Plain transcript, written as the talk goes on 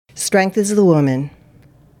Strength is the woman.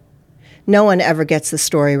 No one ever gets the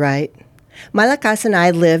story right. Malakas and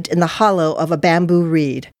I lived in the hollow of a bamboo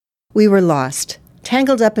reed. We were lost,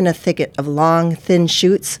 tangled up in a thicket of long, thin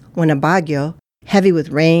shoots when a bagyo, heavy with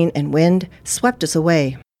rain and wind, swept us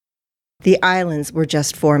away. The islands were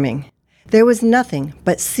just forming. There was nothing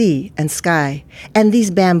but sea and sky, and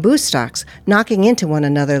these bamboo stalks knocking into one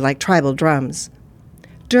another like tribal drums.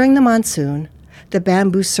 During the monsoon, the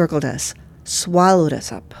bamboo circled us, swallowed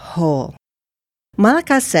us up whole.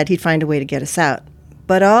 Malakas said he'd find a way to get us out,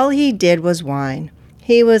 but all he did was whine.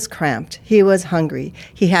 He was cramped. He was hungry.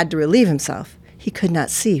 He had to relieve himself. He could not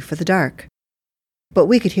see for the dark. But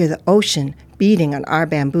we could hear the ocean beating on our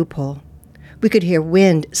bamboo pole. We could hear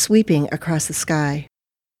wind sweeping across the sky.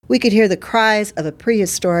 We could hear the cries of a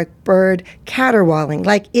prehistoric bird caterwauling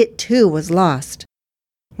like it too was lost.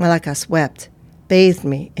 Malakas wept, bathed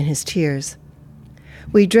me in his tears.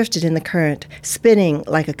 We drifted in the current, spinning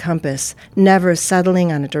like a compass, never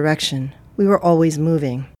settling on a direction. We were always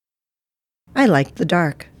moving. I liked the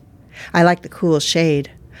dark. I liked the cool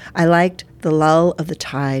shade. I liked the lull of the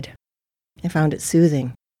tide. I found it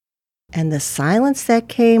soothing. And the silence that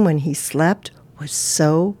came when he slept was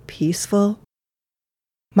so peaceful.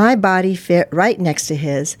 My body fit right next to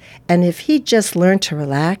his, and if he'd just learned to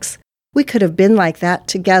relax, we could have been like that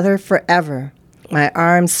together forever. My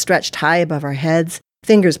arms stretched high above our heads,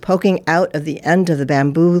 fingers poking out of the end of the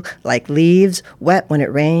bamboo like leaves, wet when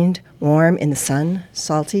it rained, warm in the sun,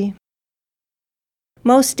 salty.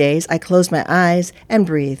 Most days I closed my eyes and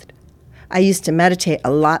breathed. I used to meditate a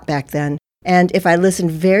lot back then, and if I listened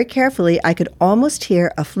very carefully, I could almost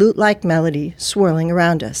hear a flute-like melody swirling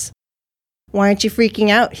around us. Why aren't you freaking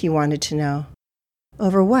out, he wanted to know.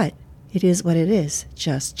 Over what? It is what it is.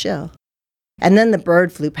 Just chill. And then the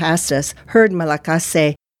bird flew past us, heard Malakas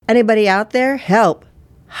say, "Anybody out there? Help!"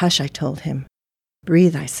 "Hush," I told him.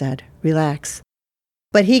 "Breathe," I said. "Relax."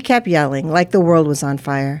 But he kept yelling like the world was on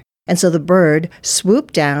fire, and so the bird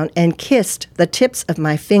swooped down and kissed the tips of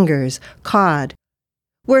my fingers, cawed.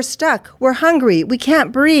 "We're stuck. We're hungry. We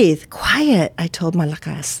can't breathe." "Quiet," I told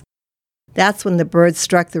Malakas. That's when the bird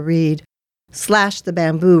struck the reed, slashed the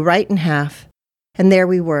bamboo right in half, and there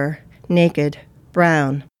we were, naked,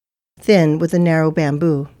 brown, thin with a narrow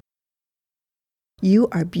bamboo. "You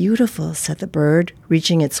are beautiful," said the bird,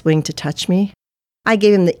 reaching its wing to touch me. I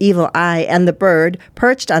gave him the evil eye, and the bird,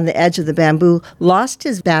 perched on the edge of the bamboo, lost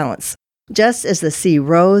his balance, just as the sea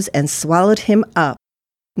rose and swallowed him up.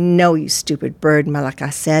 "No, you stupid bird,"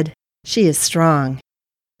 Malakas said. "She is strong."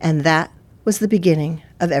 And that was the beginning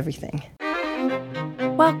of everything.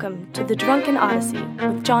 Welcome to The Drunken Odyssey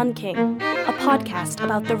with John King, a podcast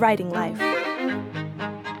about the writing life.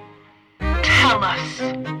 Tell us,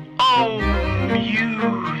 oh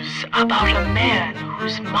muse, about a man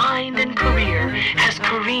whose mind and career has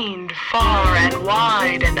careened far and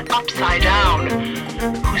wide and upside down,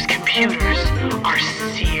 whose computers are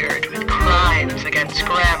seared with crimes against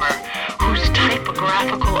grammar, whose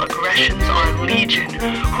typographical aggressions are legion,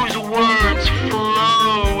 whose words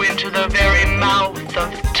flow into the very mouth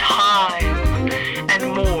of time,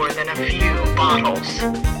 and more than a few bottles.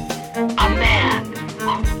 A man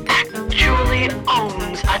who actually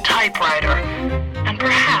owns a typewriter, and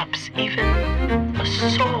perhaps even a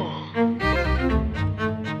soul.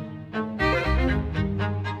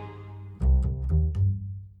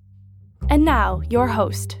 And now, your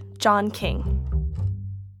host, John King.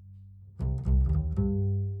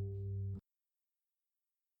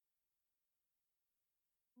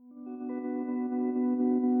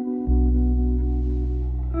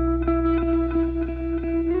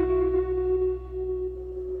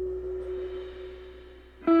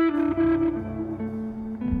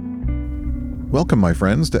 Welcome, my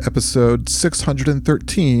friends, to episode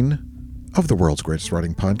 613 of the World's Greatest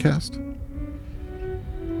Writing Podcast.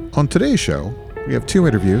 On today's show, we have two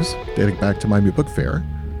interviews dating back to my new book fair.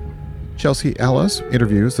 Chelsea Alice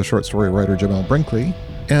interviews the short story writer Jamel Brinkley,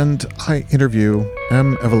 and I interview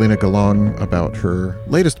Evelina Galang about her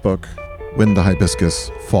latest book, When the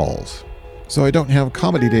Hibiscus Falls. So I don't have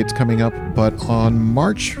comedy dates coming up, but on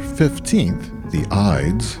March 15th, the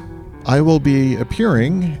Ides, I will be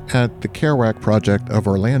appearing at the Kerouac Project of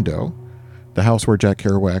Orlando, the house where Jack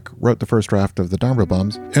Kerouac wrote the first draft of the Dharma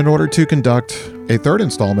Bums, in order to conduct a third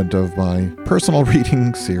installment of my personal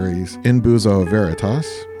reading series, In Buzo Veritas,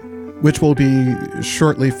 which will be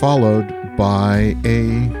shortly followed by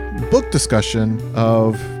a book discussion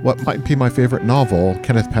of what might be my favorite novel,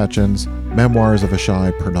 Kenneth Patchen's Memoirs of a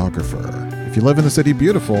Shy Pornographer. If you live in the city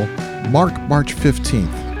beautiful, mark March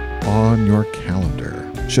 15th on your calendar.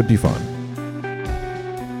 Should be fun.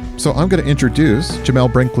 So I'm going to introduce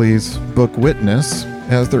Jamel Brinkley's book Witness,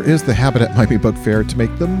 as there is the habit at Miami Book Fair to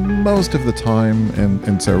make the most of the time,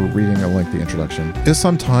 and so reading a lengthy introduction is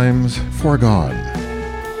sometimes foregone.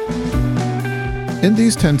 In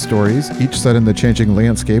these 10 stories, each set in the changing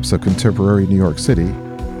landscapes of contemporary New York City,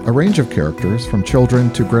 a range of characters, from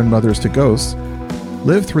children to grandmothers to ghosts,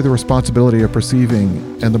 live through the responsibility of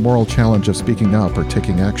perceiving and the moral challenge of speaking up or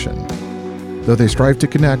taking action. Though they strive to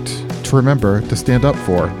connect, to remember, to stand up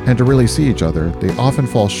for, and to really see each other, they often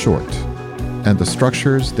fall short. And the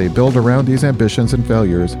structures they build around these ambitions and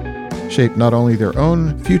failures shape not only their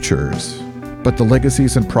own futures, but the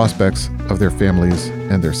legacies and prospects of their families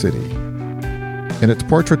and their city. In its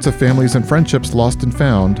portraits of families and friendships lost and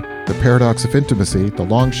found, the paradox of intimacy, the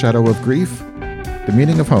long shadow of grief, the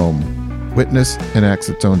meaning of home, Witness enacts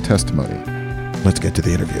its own testimony. Let's get to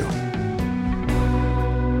the interview.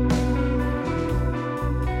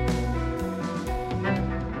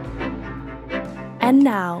 And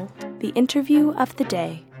now, the interview of the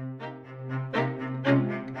day.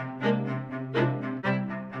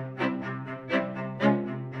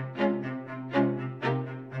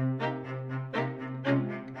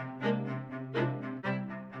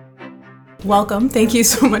 Welcome. Thank you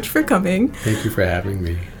so much for coming. Thank you for having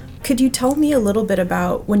me. Could you tell me a little bit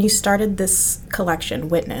about when you started this collection,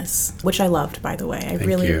 Witness, which I loved, by the way. I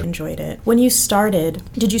really enjoyed it. When you started,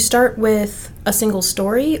 did you start with a single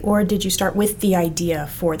story, or did you start with the idea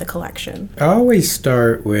for the collection? I always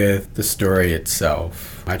start with the story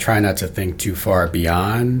itself. I try not to think too far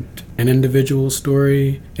beyond an individual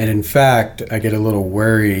story. And in fact, I get a little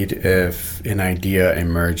worried if an idea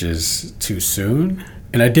emerges too soon.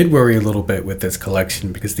 And I did worry a little bit with this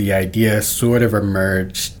collection because the idea sort of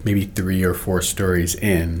emerged maybe 3 or 4 stories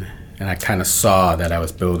in. And I kind of saw that I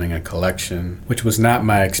was building a collection, which was not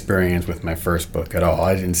my experience with my first book at all.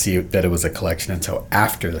 I didn't see that it was a collection until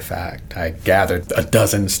after the fact. I gathered a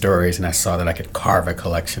dozen stories and I saw that I could carve a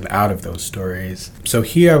collection out of those stories. So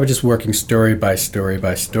here I was just working story by story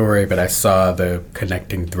by story, but I saw the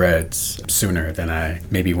connecting threads sooner than I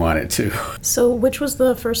maybe wanted to. So which was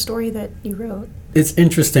the first story that you wrote? It's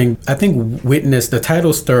interesting. I think Witness, the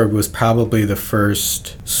title story, was probably the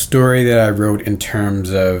first story that I wrote in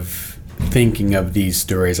terms of thinking of these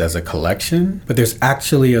stories as a collection. But there's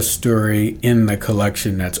actually a story in the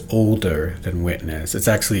collection that's older than Witness. It's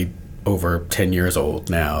actually over 10 years old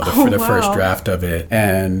now, for the first draft of it.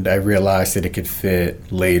 And I realized that it could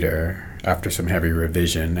fit later after some heavy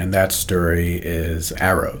revision. And that story is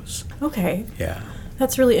Arrows. Okay. Yeah.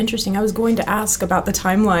 That's really interesting. I was going to ask about the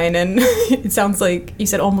timeline, and it sounds like you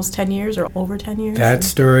said almost 10 years or over 10 years. That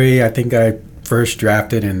story, I think I first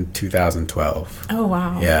drafted in 2012. Oh,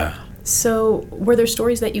 wow. Yeah. So were there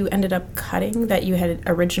stories that you ended up cutting that you had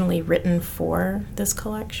originally written for this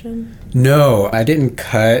collection? No, I didn't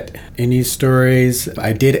cut any stories.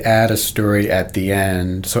 I did add a story at the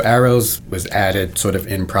end. So Arrows was added sort of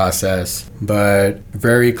in process, but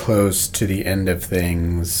very close to the end of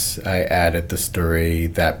things, I added the story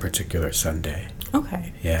that particular Sunday.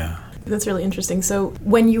 Okay. Yeah. That's really interesting. So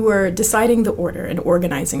when you were deciding the order and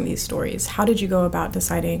organizing these stories, how did you go about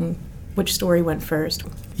deciding which story went first?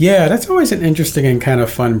 Yeah, that's always an interesting and kind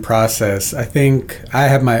of fun process. I think I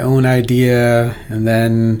have my own idea, and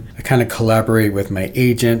then I kind of collaborate with my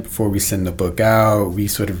agent before we send the book out. We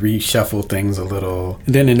sort of reshuffle things a little.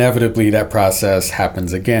 And then inevitably that process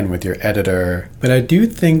happens again with your editor. But I do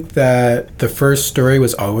think that the first story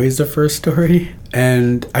was always the first story.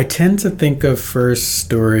 And I tend to think of first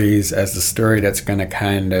stories as the story that's going to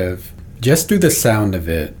kind of, just through the sound of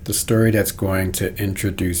it, the story that's going to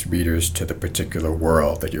introduce readers to the particular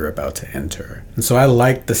world that you're about to enter. And so I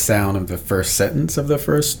like the sound of the first sentence of the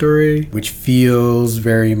first story, which feels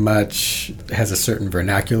very much, has a certain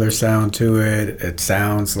vernacular sound to it. It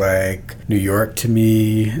sounds like New York to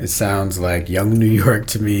me. It sounds like young New York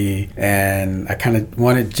to me. And I kind of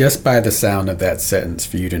want it just by the sound of that sentence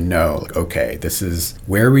for you to know, like, okay, this is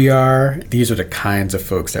where we are. These are the kinds of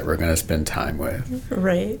folks that we're going to spend time with.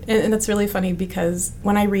 Right. And that's really funny because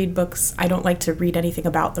when I read books, I don't like to read anything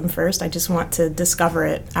about them first. I just want to discover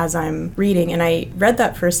it as I'm reading. And I read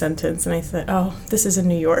that first sentence and I thought, oh, this is in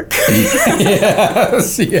New York.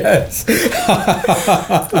 Yes.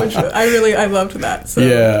 Which I loved that. So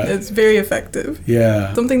yeah. It's very effective.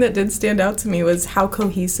 Yeah. Something that did stand out to me was how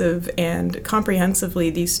cohesive and comprehensively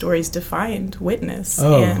these stories defined Witness.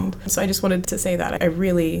 Oh. And so I just wanted to say that.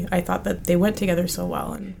 I thought that they went together so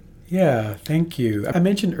well. And yeah, thank you. I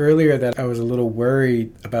mentioned earlier that I was a little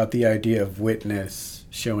worried about the idea of Witness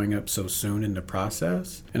showing up so soon in the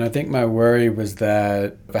process. And I think my worry was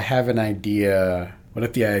that if I have an idea what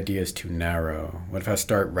if the idea is too narrow? What if I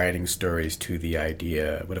start writing stories to the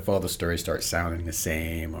idea? What if all the stories start sounding the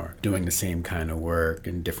same or doing the same kind of work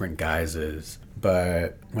in different guises?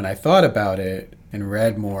 But when I thought about it and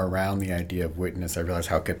read more around the idea of witness, I realized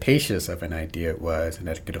how capacious of an idea it was, and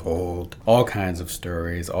that it could hold all kinds of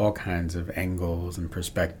stories, all kinds of angles and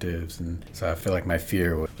perspectives. And so I feel like my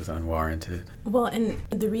fear was unwarranted. Well, and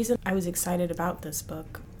the reason I was excited about this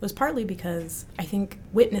book was partly because I think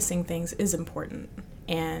witnessing things is important.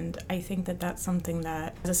 And I think that that's something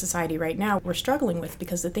that as a society right now we're struggling with,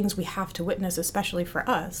 because the things we have to witness, especially for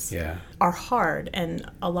us, are hard.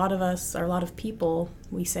 And a lot of us, or a lot of people,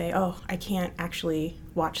 we say, oh, I can't actually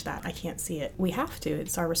watch that. I can't see it. We have to.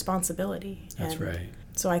 It's our responsibility. That's right.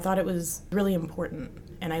 So I thought it was really important.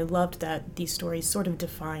 And I loved that these stories sort of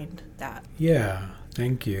defined that. Yeah.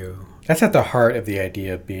 Thank you. That's at the heart of the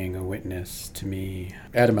idea of being a witness to me.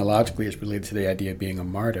 Etymologically, it's related to the idea of being a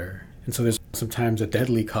martyr. And so there's sometimes a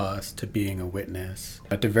deadly cost to being a witness.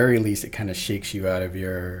 At the very least, it kind of shakes you out of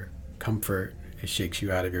your comfort. It shakes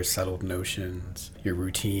you out of your settled notions, your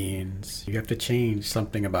routines. You have to change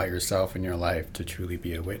something about yourself and your life to truly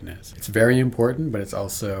be a witness. It's very important, but it's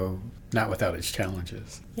also not without its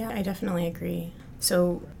challenges. Yeah, I definitely agree.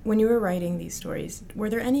 So when you were writing these stories, were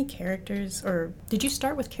there any characters, or did you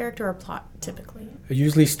start with character or plot typically? I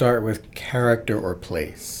usually start with character or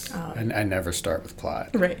place. And I never start with plot.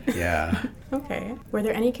 Right. Yeah. Okay. Were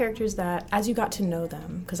there any characters that, as you got to know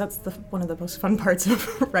them, because that's one of the most fun parts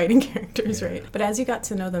of writing characters, right? But as you got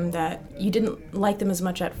to know them, that you didn't like them as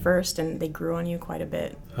much at first and they grew on you quite a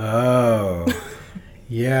bit? Oh,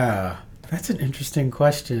 yeah. That's an interesting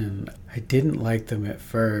question. I didn't like them at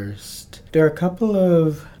first. There are a couple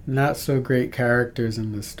of not so great characters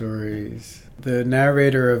in the stories. The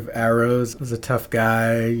narrator of Arrows was a tough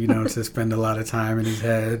guy, to spend a lot of time in his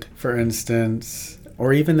head, for instance.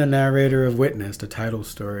 Or even the narrator of Witness, the title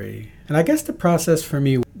story. And I guess the process for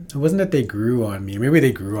me, it wasn't that they grew on me. Maybe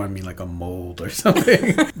they grew on me like a mold or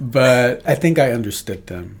something. But I think I understood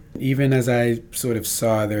them. Even as I sort of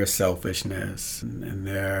saw their selfishness and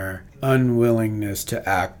their unwillingness to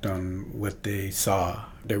act on what they saw,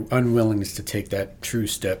 their unwillingness to take that true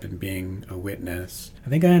step in being a witness, I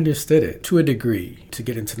think I understood it to a degree, to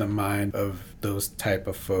get into the mind of those type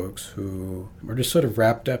of folks who are just sort of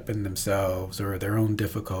wrapped up in themselves or their own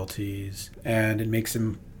difficulties, and it makes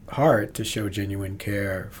them hard to show genuine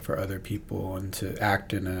care for other people and to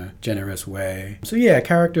act in a generous way. So yeah,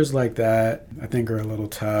 characters like that I think are a little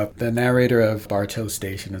tough. The narrator of Bartow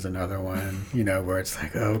Station is another one, where it's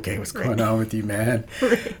like, oh, okay, what's going on with you, man?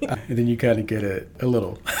 Right. And then you kind of get it a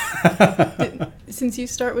little. Since you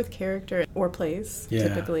start with character or place,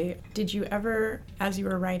 typically, did you ever, as you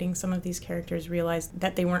were writing some of these characters, realize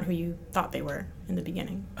that they weren't who you thought they were in the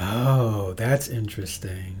beginning? Oh, that's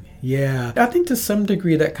interesting. Yeah, I think to some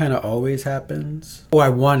degree that kind of always happens. I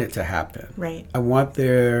want it to happen. Right. I want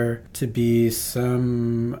there to be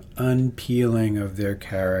some unpeeling of their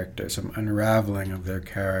character, some unraveling of their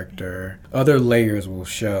character. Other layers will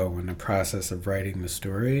show in the process of writing the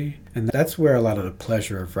story. And that's where a lot of the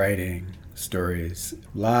pleasure of writing stories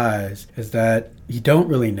lies, is that you don't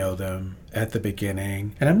really know them at the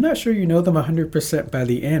beginning. And I'm not sure you know them 100% by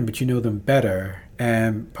the end, but you know them better.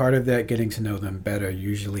 And part of that getting to know them better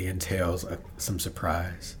usually entails some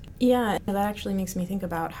surprise. Yeah, that actually makes me think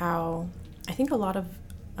about how I think a lot of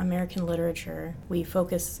American literature, we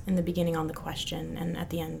focus in the beginning on the question and at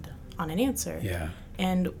the end on an answer. Yeah.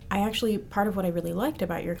 And part of what I really liked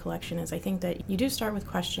about your collection is I think that you do start with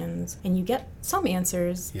questions and you get some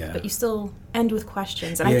answers, but you still end with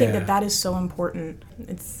questions. And I think that that is so important.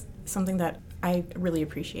 It's something that I really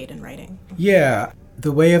appreciate in writing. Yeah.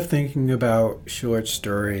 The way of thinking about short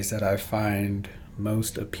stories that I find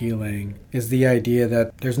most appealing is the idea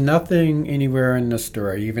that there's nothing anywhere in the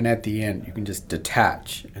story, even at the end, you can just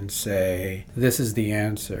detach and say, this is the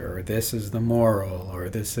answer, or this is the moral, or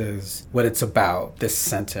this is what it's about, this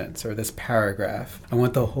sentence or this paragraph. I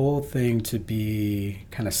want the whole thing to be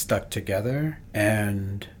kind of stuck together,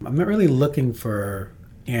 and I'm not really looking for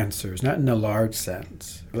answers, not in a large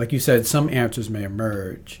sense. Like you said, some answers may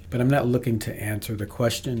emerge, but I'm not looking to answer the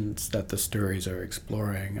questions that the stories are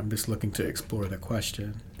exploring. I'm just looking to explore the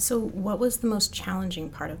question. So what was the most challenging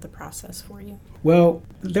part of the process for you? Well,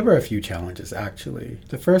 there were a few challenges, actually.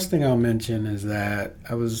 The first thing I'll mention is that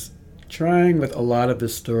I was trying with a lot of the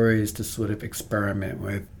stories to sort of experiment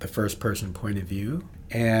with the first person point of view.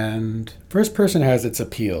 And first person has its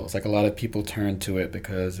appeals. Like a lot of people turn to it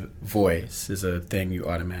because voice is a thing you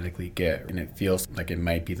automatically get. And it feels like it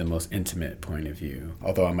might be the most intimate point of view,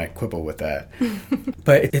 although I might quibble with that.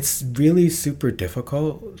 But it's really super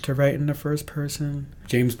difficult to write in the first person.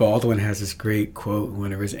 James Baldwin has this great quote in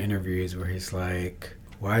one of his interviews where he's like,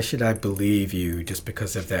 "Why should I believe you just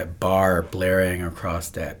because of that bar blaring across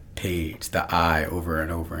that page, the eye over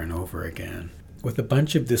and over and over again?" With a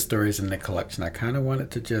bunch of the stories in the collection, I kind of wanted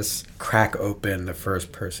to just crack open the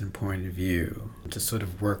first person point of view, to sort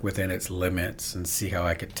of work within its limits and see how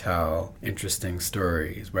I could tell interesting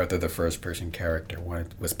stories, whether the first person character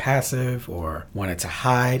was passive or wanted to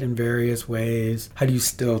hide in various ways. How do you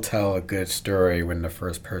still tell a good story when the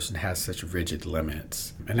first person has such rigid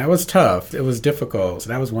limits? And that was tough. It was difficult. So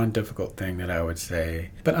that was one difficult thing that I would say.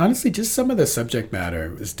 But honestly, just some of the subject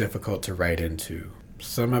matter is difficult to write into.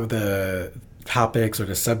 Some of the topics or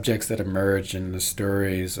the subjects that emerge in the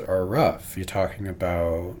stories are rough. You're talking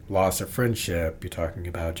about loss of friendship, you're talking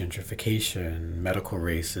about gentrification, medical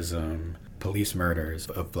racism, police murders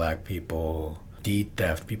of Black people, deed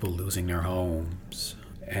theft, people losing their homes,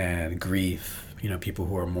 and grief, people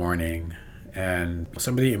who are mourning. And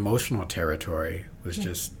some of the emotional territory was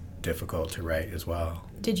just difficult to write as well.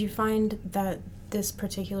 Did you find that this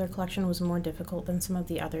particular collection was more difficult than some of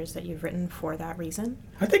the others that you've written for that reason?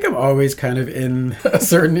 I think I'm always kind of in a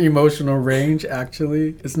certain emotional range,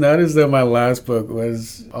 actually. It's not as though my last book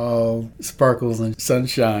was all sparkles and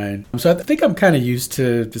sunshine. So I think I'm kind of used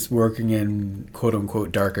to just working in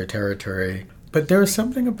quote-unquote darker territory. But there was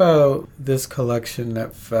something about this collection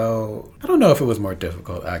that felt, I don't know if it was more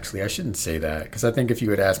difficult, actually. I shouldn't say that, because I think if you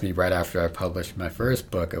had asked me right after I published my first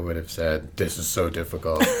book, I would have said, this is so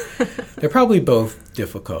difficult. They're probably both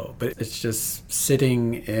difficult, but it's just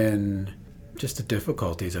sitting in just the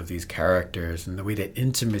difficulties of these characters and the way that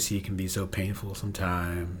intimacy can be so painful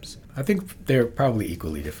sometimes. I think they're probably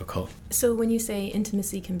equally difficult. So when you say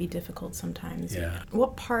intimacy can be difficult sometimes,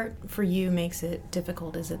 what part for you makes it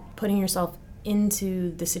difficult? Is it putting yourself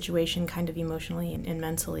into the situation kind of emotionally and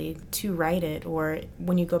mentally to write it, or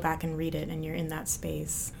when you go back and read it and you're in that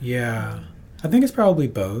space? Yeah. I think it's probably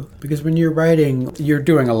both, because when you're writing, you're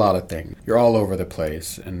doing a lot of things. You're all over the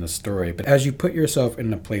place in the story, but as you put yourself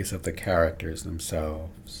in the place of the characters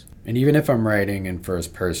themselves, and even if I'm writing in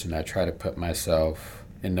first person, I try to put myself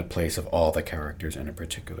in the place of all the characters in a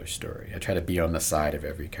particular story. I try to be on the side of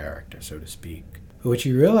every character, so to speak. But what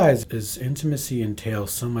you realize is intimacy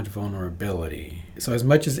entails so much vulnerability. So as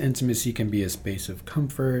much as intimacy can be a space of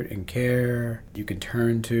comfort and care, you can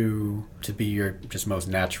turn to be your just most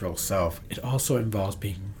natural self, it also involves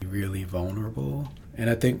being really vulnerable. And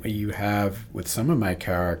I think what you have with some of my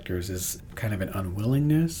characters is kind of an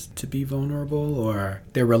unwillingness to be vulnerable, or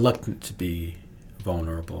they're reluctant to be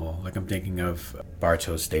vulnerable. Like I'm thinking of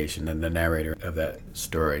Bartow Station and the narrator of that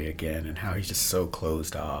story again, and how he's just so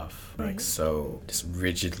closed off, like so just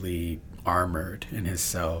rigidly armored in his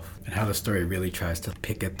self, and how the story really tries to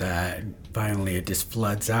pick at that, and finally it just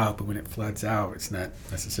floods out, but when it floods out, it's not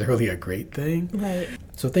necessarily a great thing. Right.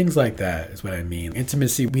 So things like that is what I mean.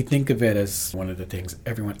 Intimacy, we think of it as one of the things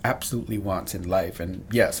everyone absolutely wants in life, and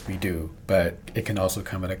yes, we do, but it can also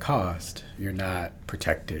come at a cost. You're not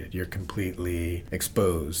protected. You're completely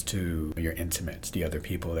exposed to your intimates, the other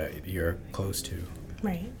people that you're close to.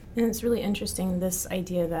 Right. And it's really interesting, this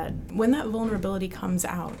idea that when that vulnerability comes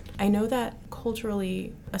out, I know that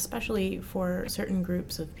culturally, especially for certain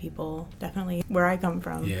groups of people, definitely where I come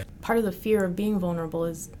from, part of the fear of being vulnerable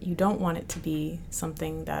is you don't want it to be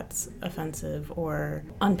something that's offensive or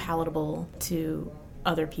unpalatable to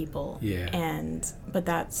other people. But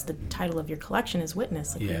that's the title of your collection, is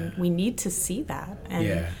Witness. We need to see that.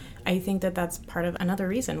 And I think that that's part of another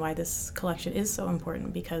reason why this collection is so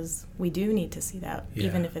important, because we do need to see that,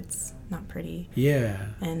 even if it's not pretty.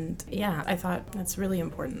 And I thought that's really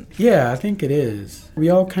important. I think it is.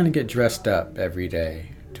 We all kind of get dressed up every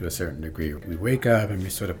day to a certain degree. We wake up and we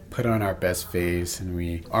sort of put on our best face and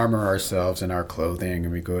we armor ourselves in our clothing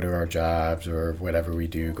and we go to our jobs or whatever we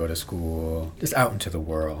do, go to school, just out into the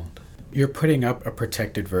world. You're putting up a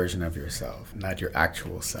protected version of yourself, not your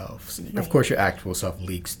actual self. Right. Of course, your actual self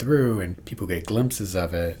leaks through and people get glimpses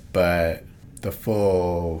of it, but the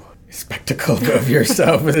full spectacle of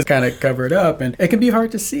yourself is kind of covered up, and it can be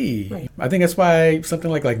hard to see. Right. I think that's why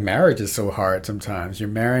something like marriage is so hard sometimes. You're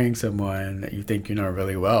marrying someone that you think you know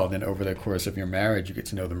really well, and then over the course of your marriage, you get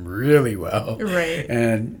to know them really well. Right.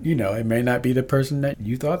 And, it may not be the person that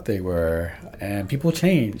you thought they were, and people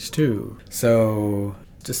change too. So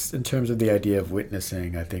just in terms of the idea of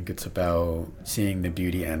witnessing, I think it's about seeing the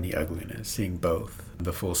beauty and the ugliness, seeing both.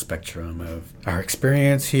 the full spectrum of our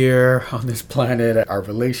experience here on this planet, our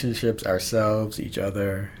relationships, ourselves, each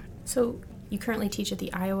other. So you currently teach at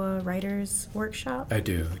the Iowa Writers Workshop? I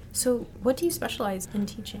do. So what do you specialize in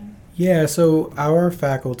teaching? Yeah, so our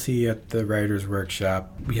faculty at the Writers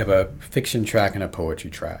Workshop, we have a fiction track and a poetry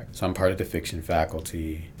track. So I'm part of the fiction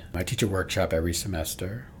faculty. I teach a workshop every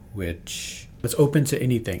semester, which is open to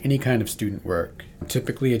anything, any kind of student work.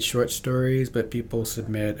 Typically it's short stories, but people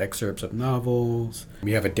submit excerpts of novels.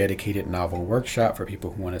 We have a dedicated novel workshop for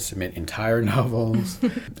people who want to submit entire novels.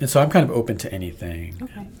 And so I'm kind of open to anything.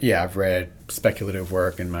 Okay. Yeah, I've read speculative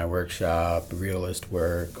work in my workshop, realist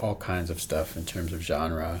work, all kinds of stuff in terms of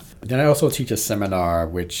genre. Then I also teach a seminar,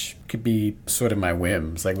 which could be sort of my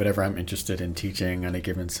whims, like whatever I'm interested in teaching on a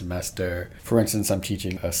given semester. For instance, I'm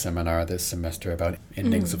teaching a seminar this semester about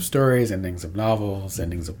endings of stories, endings of novels,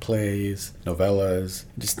 endings of plays, novellas.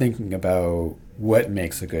 Just thinking about what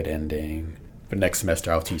makes a good ending. But next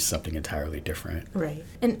semester, I'll teach something entirely different. Right.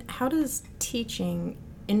 And how does teaching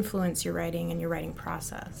influence your writing and your writing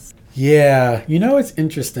process? Yeah, it's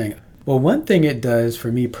interesting. Well, one thing it does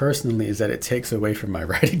for me personally is that it takes away from my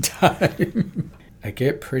writing time. I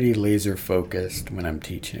get pretty laser focused when I'm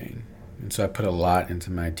teaching. And so I put a lot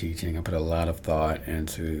into my teaching. I put a lot of thought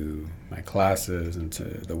into my classes, into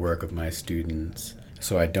the work of my students.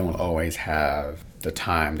 So I don't always have the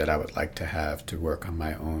time that I would like to have to work on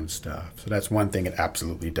my own stuff. So that's one thing it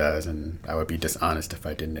absolutely does, and I would be dishonest if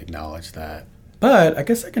I didn't acknowledge that. But I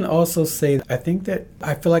guess I can also say I think that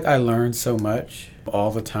I feel like I learn so much all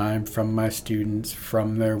the time from my students,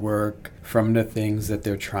 from their work, from the things that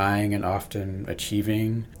they're trying and often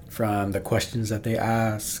achieving, from the questions that they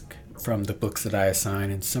ask, from the books that I assign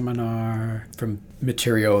in seminar, from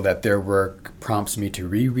material that their work prompts me to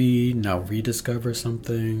reread, now rediscover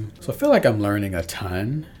something. So I feel like I'm learning a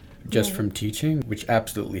ton just from teaching, which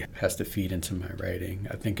absolutely has to feed into my writing.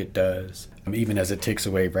 I think it does. Even as it takes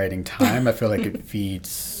away writing time, I feel like it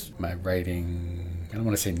feeds my writing, I don't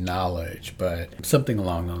want to say knowledge, but something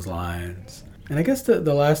along those lines. And I guess the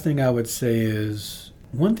last thing I would say is,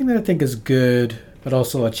 one thing that I think is good, but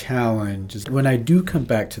also a challenge, is when I do come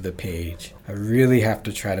back to the page, I really have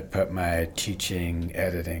to try to put my teaching,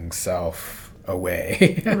 editing self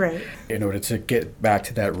away Right. in order to get back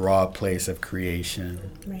to that raw place of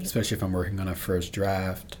creation, Right. especially if I'm working on a first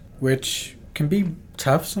draft, which can be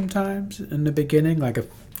tough sometimes in the beginning. Like if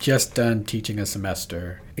just done teaching a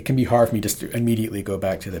semester, it can be hard for me just to immediately go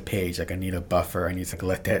back to the page. Like I need a buffer. I need to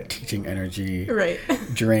let that teaching energy Right.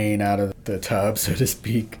 drain out of the tub, so to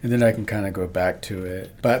speak, and then I can kind of go back to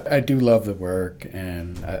it. But I do love the work,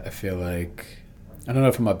 and I feel like, I don't know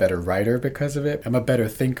if I'm a better writer because of it. I'm a better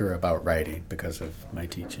thinker about writing because of my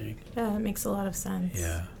teaching. Yeah, that makes a lot of sense.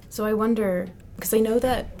 Yeah. So I wonder, because I know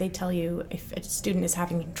that they tell you if a student is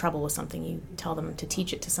having trouble with something, you tell them to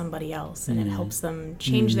teach it to somebody else, and it helps them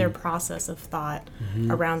change their process of thought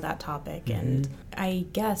around that topic. And I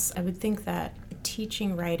guess I would think that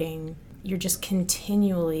teaching writing, you're just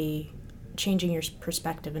continually changing your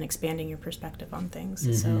perspective and expanding your perspective on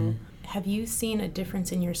things. So have you seen a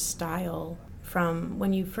difference in your style from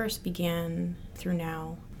when you first began through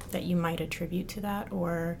now that you might attribute to that,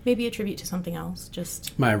 or maybe attribute to something else?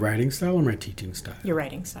 Just My writing style or my teaching style? your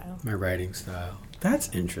writing style. My writing style. That's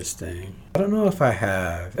interesting. I don't know if I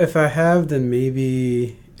have. If I have, then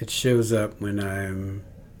maybe it shows up when I'm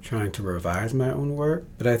trying to revise my own work.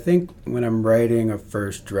 But I think when I'm writing a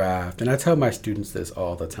first draft, and I tell my students this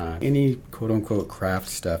all the time, any quote-unquote craft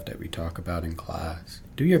stuff that we talk about in class,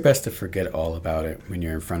 do your best to forget all about it when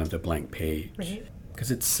you're in front of the blank page. Right. Because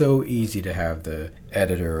it's so easy to have the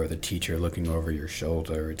editor or the teacher looking over your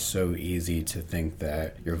shoulder. It's so easy to think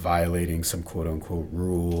that you're violating some quote-unquote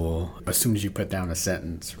rule as soon as you put down a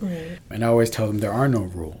sentence. Right. And I always tell them there are no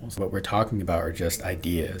rules. What we're talking about are just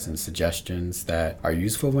ideas and suggestions that are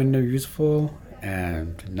useful when they're useful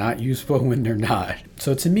and not useful when they're not.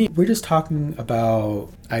 So to me, we're just talking about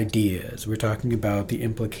ideas. We're talking about the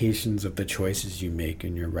implications of the choices you make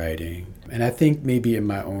in your writing. And I think maybe in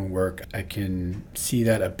my own work, I can see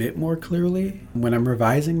that a bit more clearly when I'm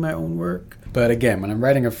revising my own work. But again, when I'm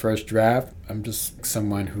writing a first draft, I'm just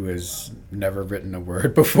someone who has never written a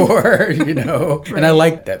word before, Right. And I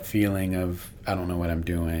like that feeling of, I don't know what I'm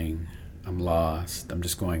doing. I'm lost. I'm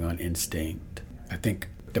just going on instinct. I think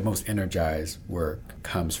the most energized work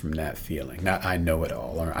comes from that feeling. Not I know it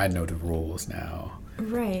all or I know the rules now.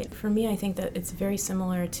 Right. For me, I think that it's very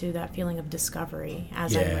similar to that feeling of discovery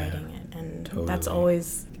as I'm writing it. And that's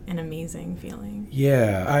always an amazing feeling.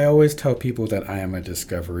 Yeah. I always tell people that I am a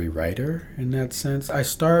discovery writer in that sense. I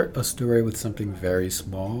start a story with something very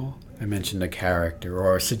small. I mentioned a character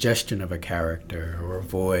or a suggestion of a character or a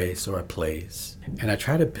voice or a place. And I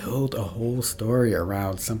try to build a whole story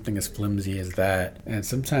around something as flimsy as that. And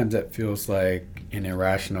sometimes that feels like an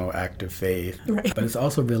irrational act of faith. Right. But it's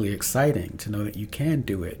also really exciting to know that you can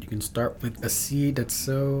do it. You can start with a seed that's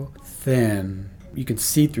so thin you can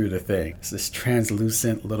see through the thing. It's this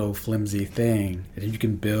translucent little flimsy thing. And you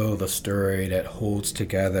can build a story that holds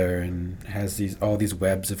together and has all these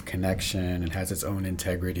webs of connection and has its own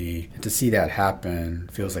integrity. And to see that happen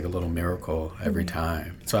feels like a little miracle every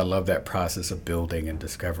time. So I love that process of building and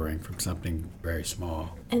discovering from something very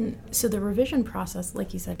small. And so the revision process,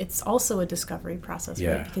 like you said, it's also a discovery process,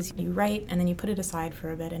 right? Because you write and then you put it aside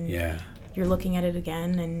for a bit and you're looking at it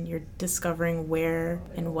again and you're discovering where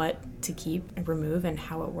and what to keep and remove and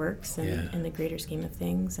how it works in the greater scheme of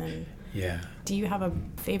things. And do you have a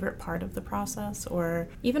favorite part of the process, or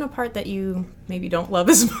even a part that you maybe don't love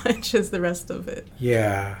as much as the rest of it?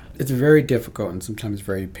 Yeah, it's very difficult and sometimes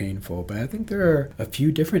very painful, but I think there are a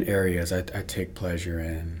few different areas I take pleasure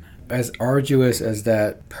in. As arduous as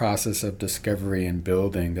that process of discovery and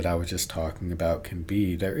building that I was just talking about can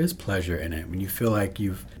be, there is pleasure in it. When you feel like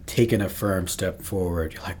you've taken a firm step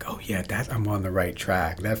forward, you're like, oh yeah, I'm on the right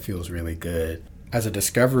track. That feels really good. As a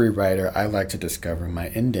discovery writer, I like to discover my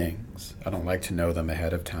endings. I don't like to know them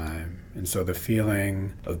ahead of time. And so the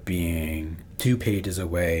feeling of being 2 pages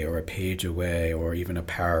away or a page away or even a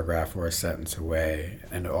paragraph or a sentence away,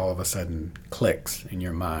 and all of a sudden clicks in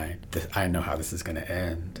your mind that I know how this is going to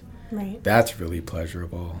end. Right. That's really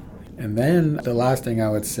pleasurable. And then the last thing I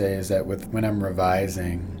would say is that when I'm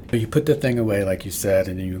revising, you put the thing away, like you said,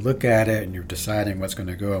 and then you look at it and you're deciding what's going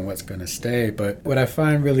to go and what's going to stay. But what I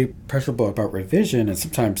find really pleasurable about revision, and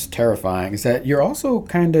sometimes terrifying, is that you're also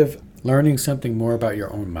kind of learning something more about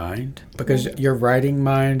your own mind, because your writing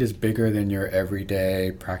mind is bigger than your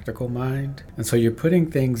everyday practical mind. And so you're putting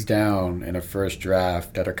things down in a first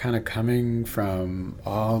draft that are kind of coming from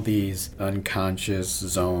all these unconscious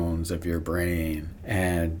zones of your brain.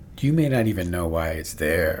 And you may not even know why it's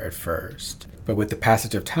there at first. But with the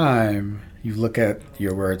passage of time, you look at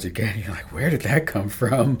your words again, you're like, where did that come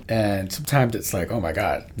from? And sometimes it's like, oh my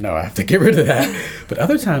God, no, I have to get rid of that. But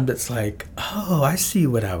other times it's like, oh, I see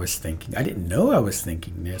what I was thinking. I didn't know I was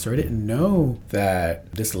thinking this, or I didn't know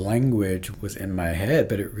that this language was in my head,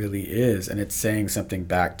 but it really is. And it's saying something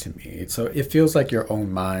back to me. So it feels like your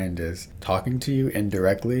own mind is talking to you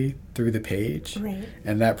indirectly through the page. Right.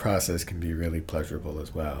 And that process can be really pleasurable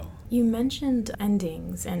as well. You mentioned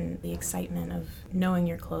endings and the excitement of knowing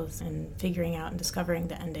you're close and figuring out and discovering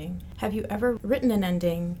the ending. Have you ever written an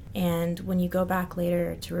ending and when you go back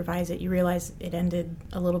later to revise it, you realize it ended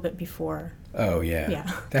a little bit before? Oh, yeah.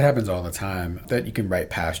 That happens all the time, that you can write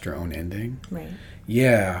past your own ending. Right.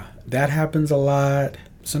 Yeah, that happens a lot.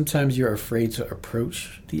 Sometimes you're afraid to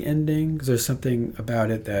approach the ending because there's something about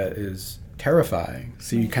it that is terrifying.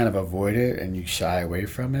 So you kind of avoid it and you shy away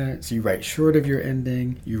from it. So you write short of your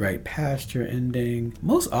ending, you write past your ending.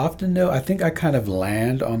 Most often though, I think I kind of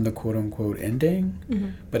land on the quote unquote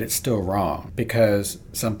ending, but it's still wrong because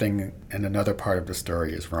something in another part of the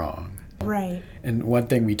story is wrong. Right. And one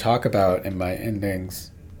thing we talk about in my endings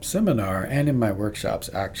seminar and in my workshops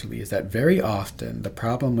actually is that very often the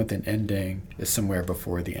problem with an ending is somewhere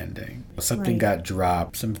before the ending. Something got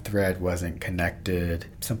dropped, some thread wasn't connected,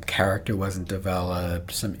 some character wasn't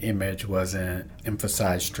developed, some image wasn't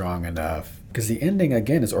emphasized strong enough. Because the ending,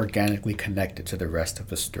 again, is organically connected to the rest of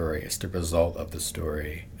the story. It's the result of the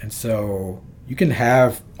story. And so you can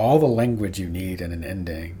have all the language you need in an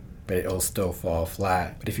ending, but it'll still fall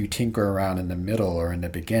flat. But if you tinker around in the middle or in the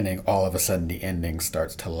beginning, all of a sudden the ending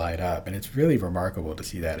starts to light up. And it's really remarkable to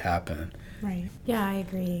see that happen. Right. Yeah, I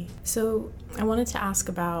agree. So I wanted to ask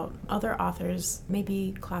about other authors,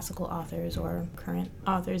 maybe classical authors or current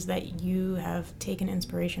authors that you have taken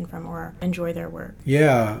inspiration from or enjoy their work.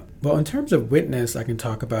 Yeah. Well, in terms of witness, I can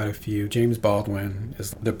talk about a few. James Baldwin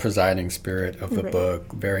is the presiding spirit of the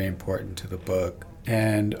book, very important to the book.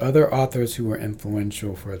 And other authors who were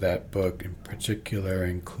influential for that book in particular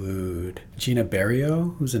include Gina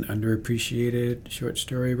Berrio, who's an underappreciated short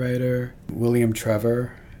story writer, William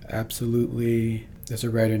Trevor, absolutely. There's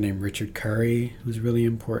a writer named Richard Curry, who's really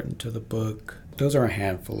important to the book. Those are a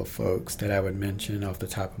handful of folks that I would mention off the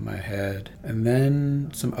top of my head. And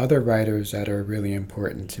then some other writers that are really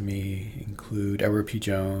important to me include Edward P.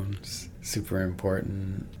 Jones, super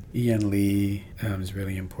important. Ian Lee is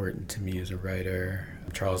really important to me as a writer.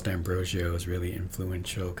 Charles D'Ambrosio is really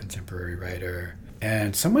influential contemporary writer.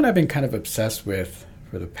 And someone I've been kind of obsessed with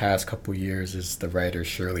for the past couple years is the writer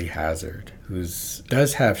Shirley Hazard, who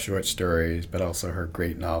does have short stories, but also her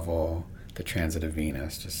great novel, The Transit of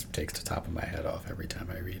Venus just takes the top of my head off every time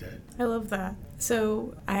I read it. I love that.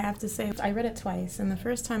 So I have to say, I read it twice, and the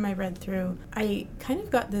first time I read through, I kind of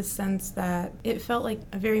got this sense that it felt like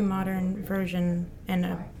a very modern version and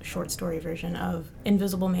a short story version of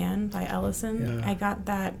Invisible Man by Ellison. Yeah. I got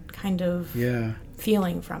that kind of Yeah.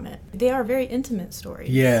 feeling from it. They are very intimate stories.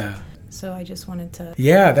 Yeah. So I just wanted to...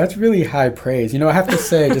 Yeah, that's really high praise. I have to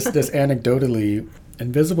say, just anecdotally,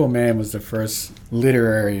 Invisible Man was the first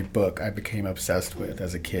literary book I became obsessed with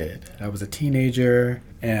as a kid. I was a teenager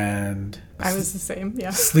and... I was the same, yeah.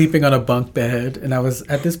 Sleeping on a bunk bed. And I was,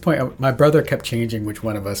 at this point, my brother kept changing which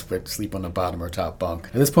one of us would sleep on the bottom or top bunk.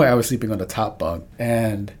 At this point, I was sleeping on the top bunk.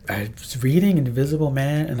 And I was reading Invisible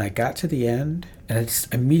Man, and I got to the end, and I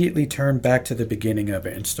just immediately turned back to the beginning of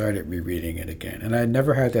it and started rereading it again. And I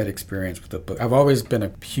never had that experience with a book. I've always been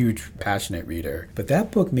a huge, passionate reader. But that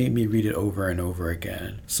book made me read it over and over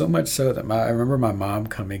again. So much so that I remember my mom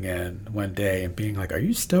coming in one day and being like, "Are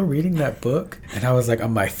you still reading that book?" And I was like,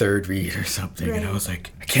 on my third read or something. Right. And I was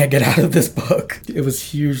like, I can't get out of this book. It was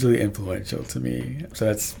hugely influential to me. So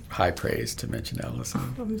that's high praise to mention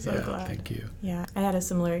Ellison. I'm so glad. Thank you. Yeah, I had a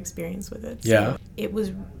similar experience with it. So yeah.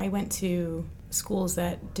 I went to schools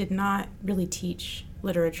that did not really teach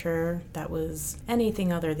literature that was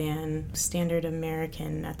anything other than standard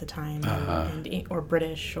American at the time, or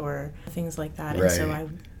British or things like that. Right. And so I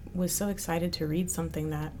was so excited to read something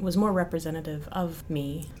that was more representative of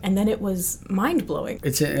me. And then it was mind-blowing.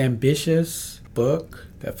 It's an ambitious book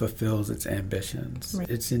that fulfills its ambitions. Right.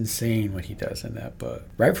 It's insane what he does in that book.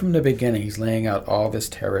 Right from the beginning, he's laying out all this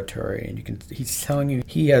territory, and he's telling you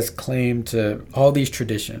he has claim to all these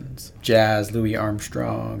traditions. Jazz, Louis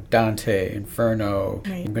Armstrong, Dante, Inferno.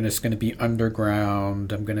 Right. I'm just going to be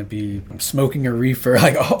underground. I'm smoking a reefer.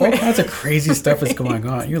 Like all kinds of crazy stuff is going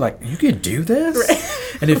on. You're like, you could do this?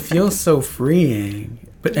 Right. And it feels so freeing,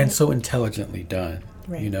 and so intelligently done.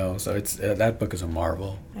 Right. So it's that book is a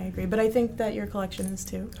marvel. I agree, but I think that your collection is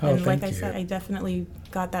too. Oh, and like thank I you. said, I definitely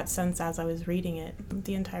got that sense as I was reading it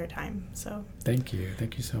the entire time. So thank you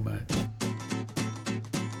so much.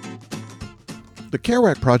 The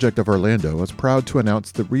Kerouac Project of Orlando is proud to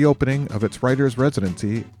announce the reopening of its writer's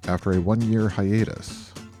residency after a one-year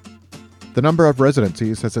hiatus. The number of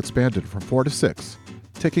residencies has expanded from 4 to 6,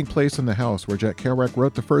 taking place in the house where Jack Kerouac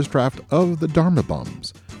wrote the first draft of The Dharma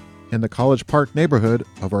Bums, in the College Park neighborhood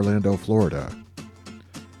of Orlando, Florida.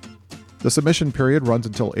 The submission period runs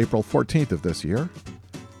until April 14th of this year.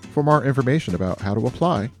 For more information about how to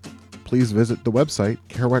apply, please visit the website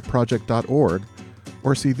kerouacproject.org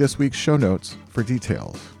or see this week's show notes for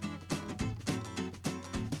details.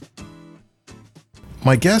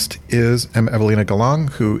 My guest is Evelina Galang,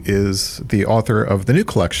 who is the author of the new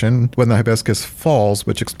collection, When the Hibiscus Falls,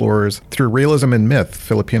 which explores, through realism and myth,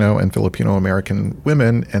 Filipino and Filipino-American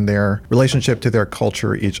women and their relationship to their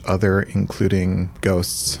culture, each other, including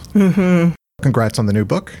ghosts. Mm-hmm. Congrats on the new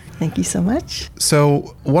book. Thank you so much.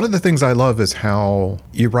 So one of the things I love is how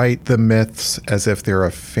you write the myths as if they're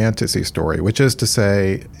a fantasy story, which is to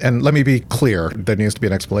say, and let me be clear, there needs to be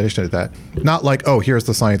an explanation of that. Not like, oh, here's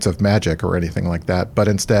the science of magic or anything like that, but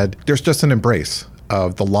instead there's just an embrace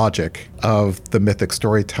of the logic of the mythic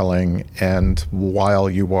storytelling, and while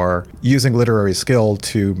you are using literary skill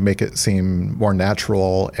to make it seem more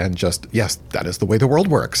natural and just, yes, that is the way the world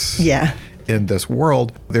works. Yeah. In this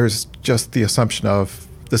world, there's just the assumption of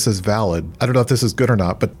this is valid. I don't know if this is good or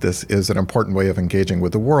not, but this is an important way of engaging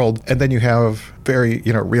with the world. And then you have very,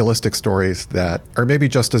 realistic stories that are maybe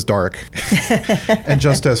just as dark and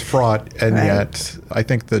just as fraught. And right. Yet I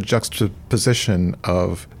think the juxtaposition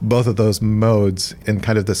of both of those modes in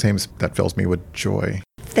kind of the same, that fills me with joy.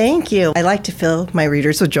 Thank you. I like to fill my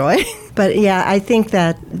readers with joy. But yeah, I think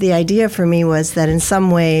that the idea for me was that in some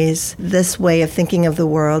ways, this way of thinking of the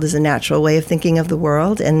world is a natural way of thinking of the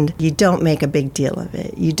world, and you don't make a big deal of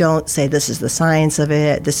it. You don't say this is the science of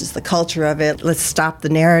it, this is the culture of it, let's stop the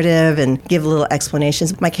narrative and give little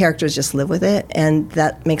explanations. My characters just live with it, and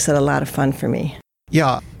that makes it a lot of fun for me.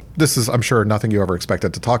 Yeah. This is, I'm sure, nothing you ever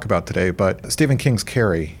expected to talk about today, but Stephen King's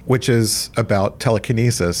Carrie, which is about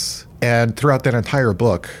telekinesis. And throughout that entire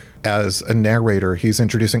book, as a narrator, he's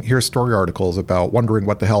introducing, here's story articles about wondering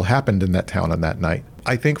what the hell happened in that town on that night.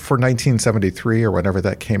 I think for 1973 or whenever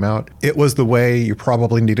that came out, it was the way you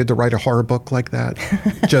probably needed to write a horror book like that.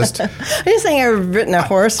 Just Are you saying I've written a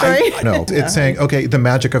horror story? No, it's saying, okay, the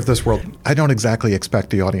magic of this world. I don't exactly expect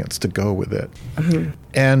the audience to go with it. Mm-hmm.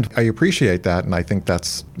 And I appreciate that, and I think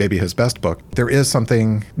that's maybe his best book. There is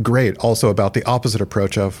something great also about the opposite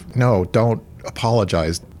approach of, no, don't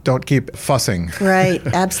apologize. Don't keep fussing. Right,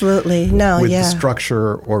 absolutely. No, with yeah. the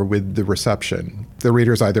structure or with the reception. the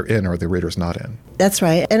reader's either in or the reader's not in. That's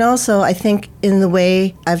right. And also, I think in the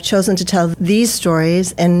way I've chosen to tell these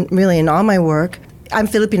stories, and really in all my work, I'm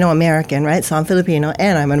Filipino-American, right? So I'm Filipino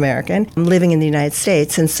and I'm an American. I'm living in the United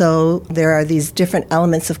States. And so there are these different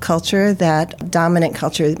elements of culture that dominant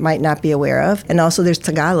culture might not be aware of. And also there's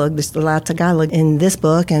Tagalog. There's a lot of Tagalog in this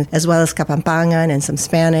book, and as well as Kapampangan and some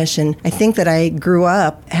Spanish. And I think that I grew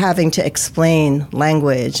up having to explain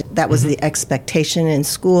language. That was the expectation in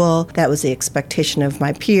school. That was the expectation of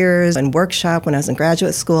my peers and workshop when I was in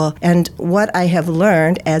graduate school. And what I have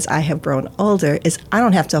learned as I have grown older is I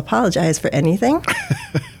don't have to apologize for anything.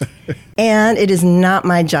 And it is not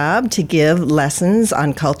my job to give lessons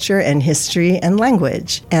on culture and history and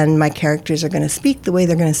language. And my characters are going to speak the way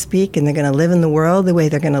they're going to speak, and they're going to live in the world the way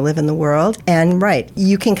they're going to live in the world. And right,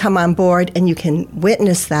 you can come on board and you can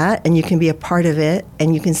witness that, and you can be a part of it,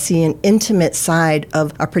 and you can see an intimate side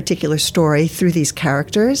of a particular story through these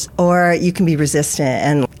characters, or you can be resistant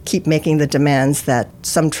and keep making the demands that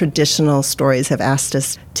some traditional stories have asked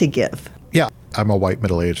us to give. Yeah, I'm a white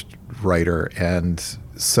middle-aged writer, and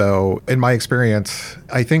so in my experience,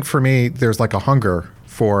 I think for me, there's like a hunger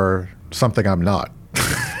for something I'm not.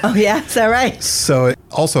 Oh, yeah? Is that right? So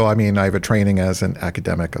also, I mean, I have a training as an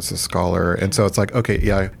academic, as a scholar. And so it's like, okay,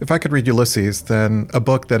 yeah, if I could read Ulysses, then a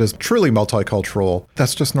book that is truly multicultural,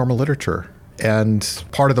 that's just normal literature. And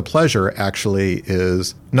part of the pleasure actually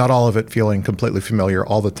is not all of it feeling completely familiar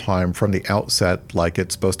all the time from the outset, like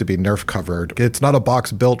it's supposed to be Nerf covered. It's not a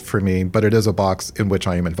box built for me, but it is a box in which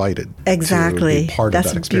I am invited. Exactly. To be part of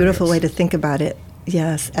that experience. That's a beautiful way to think about it.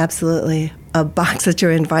 Yes, absolutely. A box that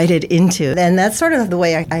you're invited into. And that's sort of the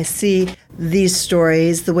way I see these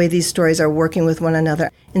stories, the way these stories are working with one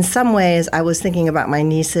another. In some ways, I was thinking about my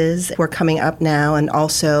nieces who are coming up now, and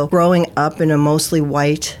also growing up in a mostly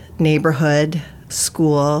white neighborhood,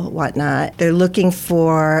 school, whatnot. They're looking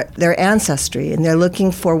for their ancestry, and they're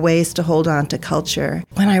looking for ways to hold on to culture.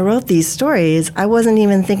 When I wrote these stories, I wasn't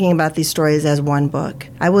even thinking about these stories as one book.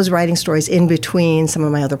 I was writing stories in between some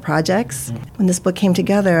of my other projects. When this book came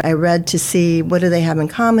together, I read to see what do they have in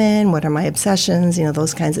common, what are my obsessions,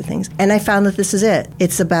 those kinds of things. And I found that this is it.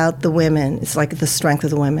 It's about the women. It's like the strength of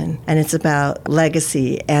the women. And it's about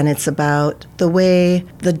legacy, and it's about the way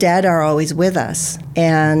the dead are always with us,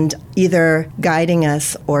 and either guiding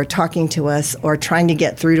us or talking to us or trying to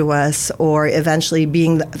get through to us or eventually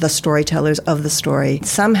being the storytellers of the story.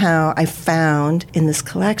 Somehow I found in this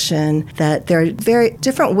collection that there are very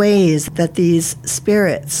different ways that these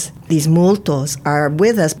spirits, these multos, are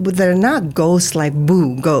with us, but they're not ghosts like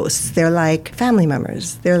ghosts. They're like family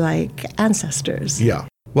members. They're like ancestors. Yeah.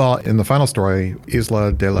 Well, in the final story,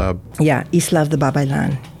 Isla de la... Yeah, Isla of the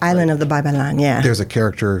Babaylan. Island of the Babaylan, yeah. There's a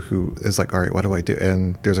character who is like, all right, what do I do?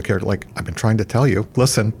 And there's a character like, I've been trying to tell you.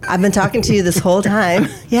 Listen. I've been talking to you this whole time.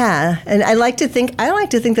 Yeah. And I like to think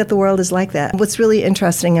that the world is like that. What's really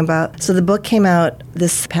interesting so the book came out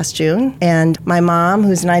this past June, and my mom,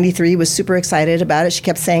 who's 93, was super excited about it. She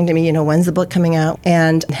kept saying to me, when's the book coming out?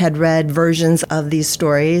 And had read versions of these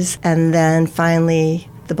stories. And then finally,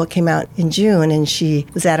 the book came out in June, and she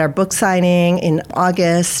was at our book signing in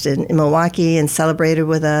August in Milwaukee and celebrated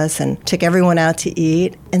with us and took everyone out to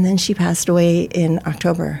eat. And then she passed away in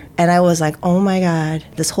October. And I was like, oh my God,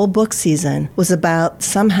 this whole book season was about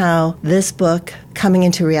somehow this book coming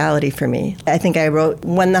into reality for me. I think I wrote,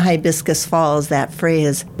 when the Hibiscus Falls, that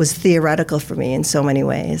phrase was theoretical for me in so many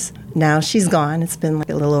ways. Now she's gone. It's been like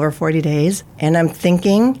a little over 40 days. And I'm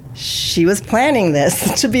thinking she was planning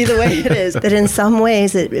this to be the way it is. That in some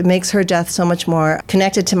ways it makes her death so much more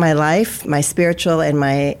connected to my life, my spiritual and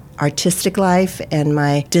my artistic life, and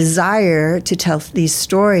my desire to tell these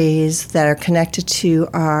stories that are connected to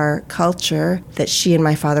our culture that she and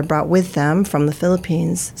my father brought with them from the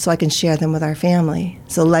Philippines, so I can share them with our family.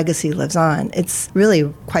 So legacy lives on. It's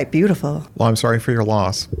really quite beautiful. Well, I'm sorry for your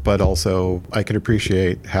loss, but also I can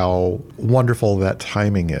appreciate how wonderful that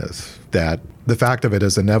timing is, that the fact of it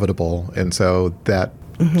is inevitable, and so that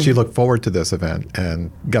she looked forward to this event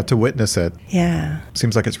and got to witness it. Yeah.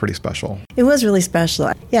 Seems like it's pretty special. It was really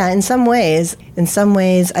special. Yeah, in some ways,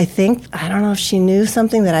 I think, I don't know if she knew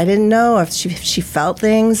something that I didn't know, or if she felt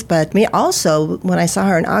things, but me also, when I saw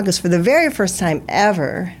her in August for the very first time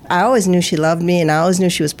ever, I always knew she loved me and I always knew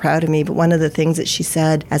she was proud of me, but one of the things that she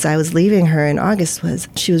said as I was leaving her in August was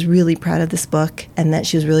she was really proud of this book, and that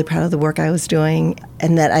she was really proud of the work I was doing,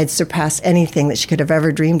 and that I'd surpassed anything that she could have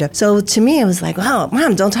ever dreamed of. So to me, it was like, wow,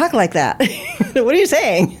 Mom, don't talk like that. What are you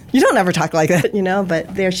saying? You don't ever talk like that,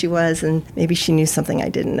 but there she was, and maybe she knew something I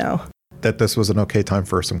didn't know. That this was an okay time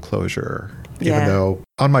for some closure. Even though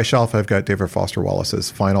on my shelf I've got David Foster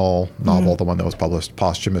Wallace's final novel, the one that was published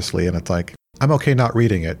posthumously, and it's like, I'm okay not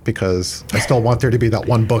reading it because I still want there to be that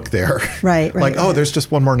one book there. Right. Like, oh, there's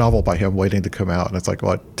just one more novel by him waiting to come out. And it's like,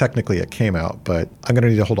 well, technically it came out, but I'm going to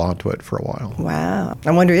need to hold on to it for a while. Wow.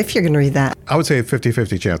 I wonder if you're going to read that. I would say a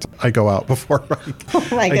 50-50 chance I go out before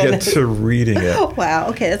I get to reading it. Wow.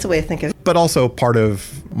 Okay, that's a way of thinking. But also part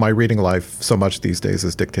of my reading life so much these days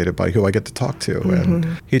is dictated by who I get to talk to. And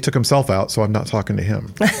he took himself out, so I'm not talking to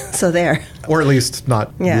him. So there. Or at least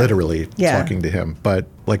not literally talking to him. But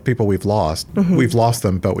like people we've lost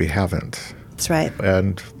them, but we haven't. That's right.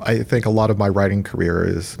 And I think a lot of my writing career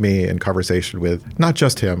is me in conversation with not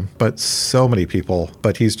just him, but so many people.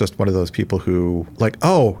 But he's just one of those people who like,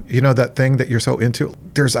 oh, you know, that thing that you're so into,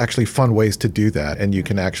 there's actually fun ways to do that. And you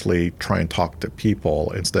can actually try and talk to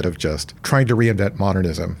people instead of just trying to reinvent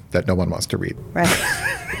modernism that no one wants to read. Right.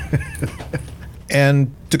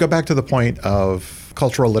 And to go back to the point of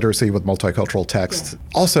cultural literacy with multicultural text,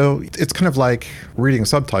 also, it's kind of like reading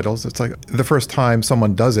subtitles. It's like the first time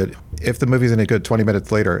someone does it, if the movie's any good 20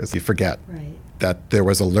 minutes later, you forget that there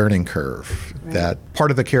was a learning curve. That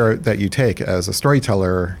part of the care that you take as a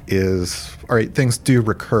storyteller is, all right, things do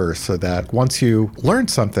recur so that once you learn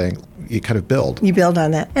something, you kind of build. You build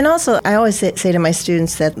on that. And also, I always say to my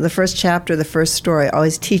students that the first chapter, the first story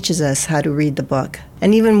always teaches us how to read the book.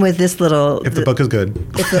 And even with this little... If the book is good.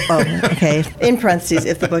 Okay. In parentheses,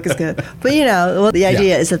 if the book is good. But, you know, the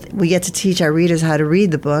idea is that we get to teach our readers how to read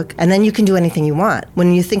the book, and then you can do anything you want.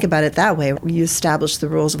 When you think about it that way, you establish the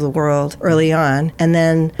rules of the world early on, and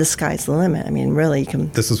then the sky's the limit. I mean, really, you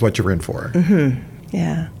can... This is what you're in for.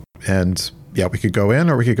 Yeah. And, yeah, we could go in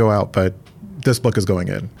or we could go out, but this book is going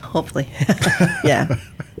in. Hopefully. Yeah.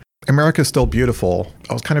 America's Still Beautiful.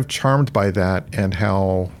 I was kind of charmed by that and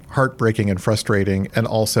how heartbreaking and frustrating. And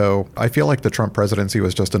also, I feel like the Trump presidency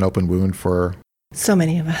was just an open wound for... So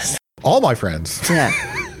many of us. All my friends. Yeah.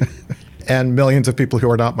 And millions of people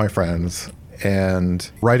who are not my friends.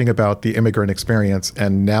 And writing about the immigrant experience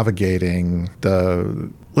and navigating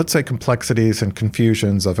the, let's say, complexities and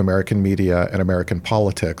confusions of American media and American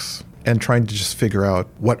politics. And trying to just figure out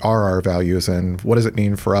what are our values and what does it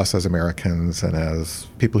mean for us as Americans and as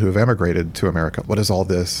people who have emigrated to America. How does all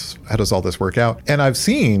this work out? And I've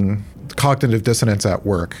seen cognitive dissonance at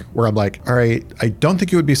work where I'm like, all right, I don't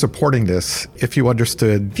think you would be supporting this if you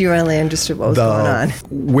understood. If you really understood what was going on.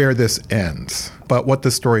 Where this ends. But what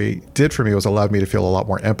this story did for me was allowed me to feel a lot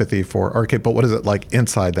more empathy for, okay, but what is it like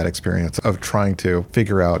inside that experience of trying to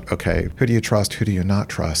figure out, okay, who do you trust, who do you not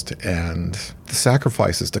trust, and the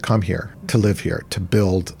sacrifices to come here, to live here, to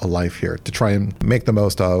build a life here, to try and make the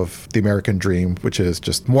most of the American dream, which is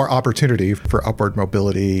just more opportunity for upward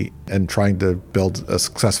mobility and trying to build a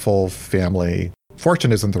successful family.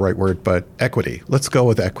 Fortune isn't the right word, but equity. Let's go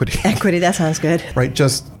with equity. Equity, that sounds good. Right,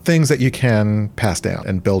 just things that you can pass down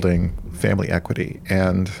and building family equity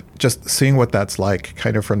and just seeing what that's like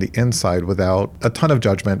kind of from the inside without a ton of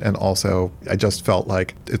judgment. And also, I just felt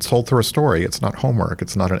like it's told through a story. It's not homework.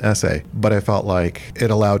 It's not an essay. But I felt like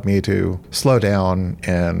it allowed me to slow down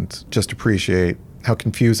and just appreciate how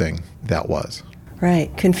confusing that was.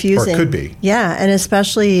 Right, confusing. Or it could be. Yeah, and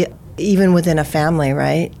especially even within a family,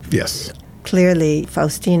 right? Yes. Clearly,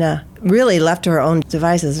 Faustina really left to her own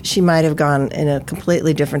devices. She might have gone in a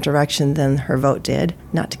completely different direction than her vote did,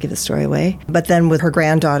 not to give the story away. But then with her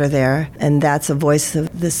granddaughter there, and that's a voice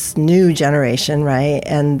of this new generation, right?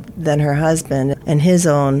 And then her husband and his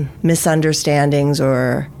own misunderstandings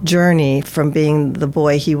or journey from being the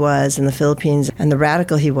boy he was in the Philippines and the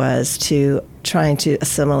radical he was to trying to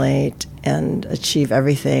assimilate and achieve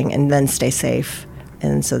everything and then stay safe.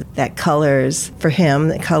 And so that colors, for him,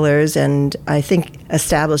 that colors and I think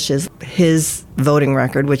establishes his voting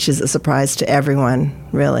record, which is a surprise to everyone,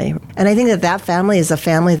 really. And I think that that family is a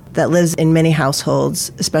family that lives in many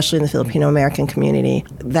households, especially in the Filipino-American community.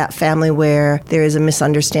 That family where there is a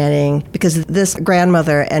misunderstanding, because this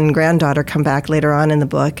grandmother and granddaughter come back later on in the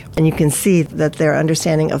book, and you can see that their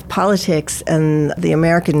understanding of politics and the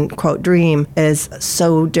American, quote, dream is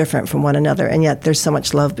so different from one another, and yet there's so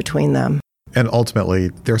much love between them. And ultimately,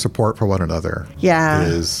 their support for one another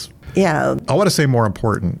is, I want to say more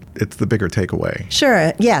important. It's the bigger takeaway.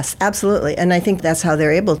 Sure. Yes, absolutely. And I think that's how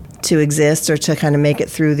they're able to exist or to kind of make it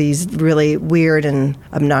through these really weird and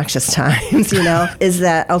obnoxious times, you know, is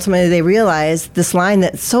that ultimately they realize this line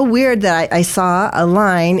that's so weird that I saw a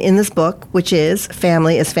line in this book, which is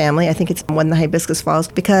family is family. I think it's one in the Hibiscus Falls,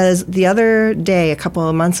 because the other day, a couple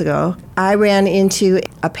of months ago, I ran into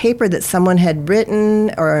a paper that someone had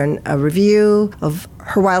written or a review of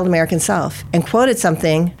Her Wild American Self and quoted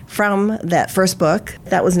something from that first book.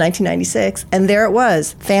 That was 1996. And there it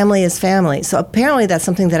was. Family is family. So apparently that's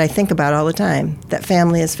something that I think about all the time, that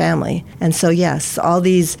family is family. And so, yes, all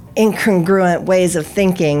these incongruent ways of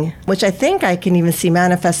thinking, which I think I can even see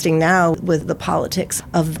manifesting now with the politics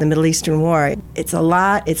of the Middle Eastern war. It's a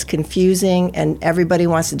lot, it's confusing, and everybody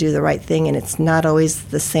wants to do the right thing, and it's not always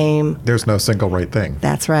the same. There's no single right thing.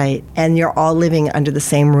 That's right. And you're all living under the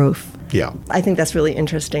same roof. Yeah. I think that's really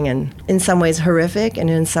interesting and in some ways horrific, and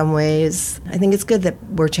in some ways I think it's good that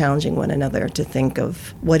we're challenging one another to think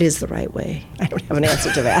of what is the right way. I don't have an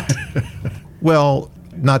answer to that. Well,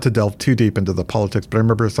 not to delve too deep into the politics, but I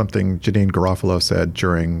remember something Janine Garofalo said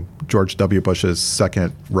during George W. Bush's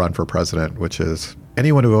second run for president, which is,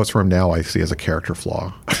 anyone who votes for him now I see as a character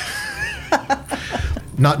flaw.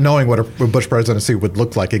 Not knowing what a Bush presidency would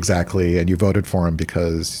look like exactly, and you voted for him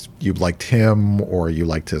because you liked him or you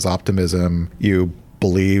liked his optimism, you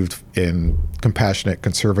believed in compassionate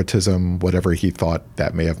conservatism, whatever he thought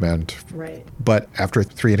that may have meant. Right. But after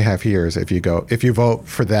 3.5 years, if you vote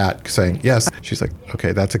for that, saying yes, she's like,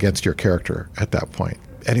 okay, that's against your character at that point.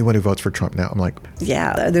 Anyone who votes for Trump now, I'm like,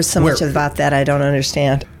 yeah, there's so much about that I don't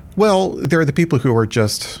understand. Well, there are the people who are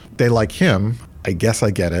just, they like him. I guess I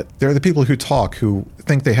get it. There are the people who talk, who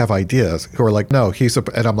think they have ideas, who are like, no,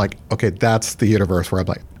 and I'm like, okay, that's the universe where I'm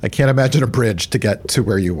like, I can't imagine a bridge to get to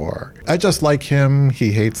where you are. I just like him.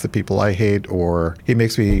 He hates the people I hate, or he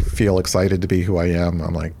makes me feel excited to be who I am.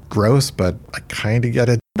 I'm like, gross, but I kind of get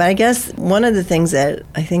it. But I guess one of the things that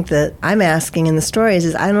I think that I'm asking in the stories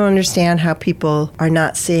is I don't understand how people are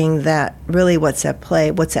not seeing that really what's at play,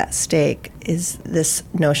 what's at stake is this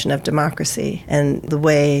notion of democracy, and the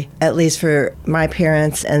way, at least for my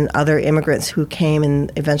parents and other immigrants who came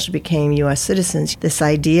and eventually became U.S. citizens, this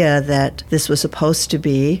idea that this was supposed to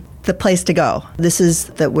be the place to go. This is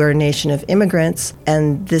that we're a nation of immigrants,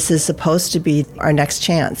 and this is supposed to be our next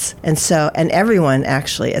chance. And everyone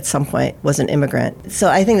actually at some point was an immigrant. So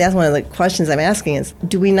I think that's one of the questions I'm asking is,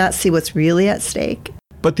 do we not see what's really at stake?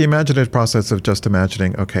 But the imaginative process of just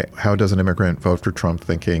imagining, okay, how does an immigrant vote for Trump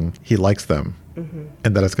thinking he likes them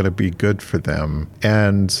and that it's going to be good for them?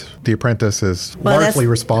 And The Apprentice is largely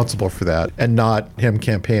responsible for that, and not him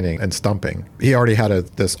campaigning and stumping. He already had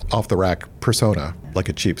this off-the-rack persona, like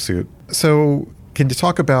a cheap suit. So can you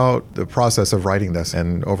talk about the process of writing this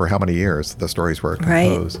and over how many years the stories were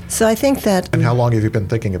composed? Right. So I think that... And how long have you been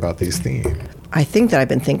thinking about these themes? I think that I've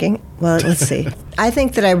been thinking, well, let's see. I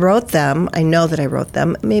think that I wrote them, I know that I wrote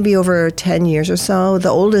them, maybe over 10 years or so. The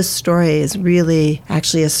oldest story is really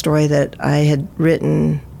actually a story that I had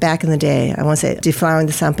written back in the day. I want to say Deflowering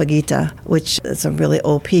the Sampaguita, which is a really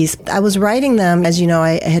old piece. I was writing them, as you know,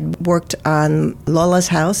 I had worked on Lola's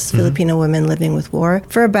House, Filipino Women Living with War,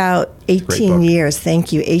 for about 18 years.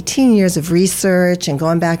 Thank you. 18 years of research and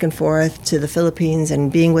going back and forth to the Philippines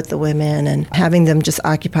and being with the women and having them just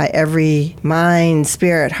occupy every mind,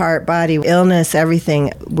 spirit, heart, body, illness,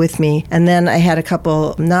 everything with me. And then I had a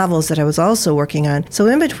couple novels that I was also working on. So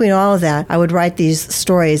in between all of that, I would write these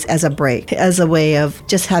stories as a break, as a way of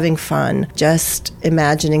just having fun, just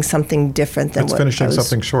imagining something different than finishing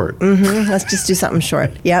something short. Let's just do something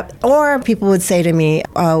short. Yep. Or people would say to me,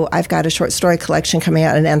 oh, I've got a short story collection coming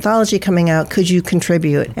out, an anthology coming out. Could you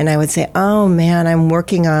contribute? And I would say, oh, man, I'm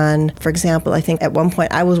working on, for example, I think at one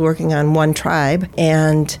point I was working on One Tribe.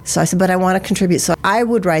 And so I said, but I want to contribute. So I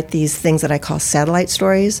would write these things that I call satellite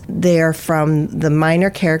stories. They're from the minor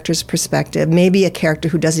character's perspective, maybe a character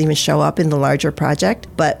who doesn't even show up in the larger project,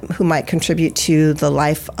 but who might contribute to the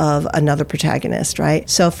life of another protagonist, right?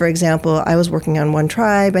 So, for example, I was working on One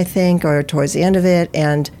Tribe, I think, or towards the end of it,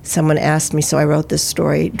 and someone asked me, so I wrote this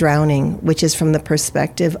story, Drowning, which is from the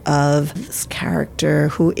perspective of this character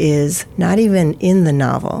who is not even in the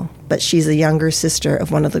novel, but she's a younger sister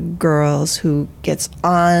of one of the girls who gets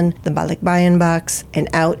on the Balikbayan box and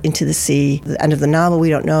out into the sea. At the end of the novel, we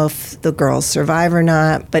don't know if the girls survive or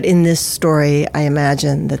not, but in this story, I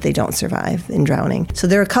imagine that they don't survive in drowning. So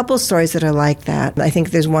there are a couple stories that are like that. I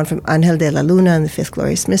think there's one from Angel de la Luna and the Fifth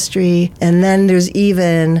Glorious Mystery. And then there's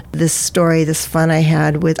even this story, this fun I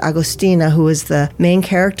had with Agostina, who is the main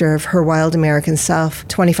character of Her Wild American Self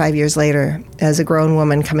 25 years later as a grown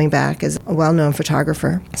woman coming back as a well-known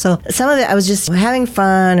photographer. So some of it I was just having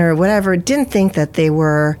fun or whatever, didn't think that they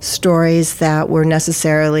were stories that were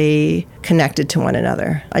necessarily connected to one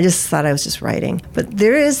another. I just thought I was just writing. But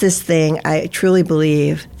there is this thing, I truly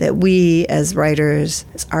believe, that we as writers,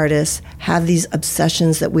 as artists, have these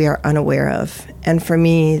obsessions that we are unaware of. And for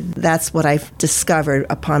me, that's what I've discovered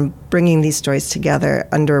upon bringing these stories together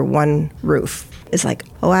under one roof. It's like,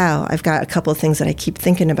 oh, wow, I've got a couple of things that I keep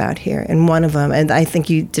thinking about here. And one of them, and I think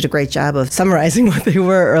you did a great job of summarizing what they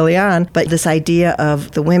were early on, but this idea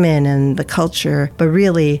of the women and the culture, but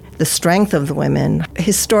really the strength of the women.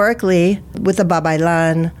 Historically, with the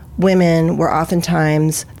Babaylan women were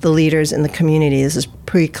oftentimes the leaders in the community. This is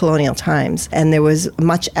pre-colonial times, and there was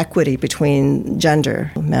much equity between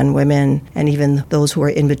gender, men, women, and even those who are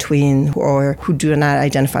in between or who do not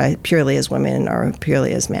identify purely as women or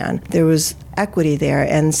purely as man. There was equity there,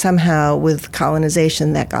 and somehow with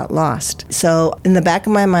colonization that got lost. So in the back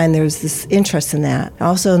of my mind, there's this interest in that.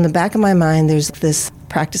 Also in the back of my mind, there's this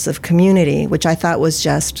practice of community, which I thought was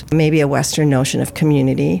just maybe a Western notion of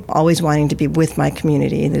community, always wanting to be with my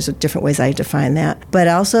community. There's different ways I define that. But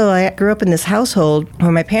also I grew up in this household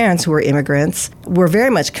where my parents, who were immigrants, were very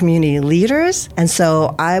much community leaders. And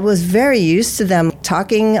so I was very used to them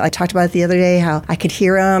talking. I talked about it the other day, how I could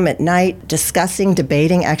hear them at night discussing,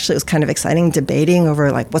 debating. Actually, it was kind of exciting, debating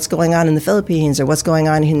over like what's going on in the Philippines or what's going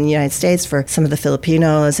on in the United States for some of the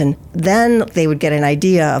Filipinos. And then they would get an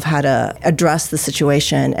idea of how to address the situation.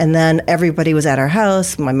 And then everybody was at our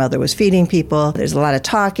house. My mother was feeding people. There's a lot of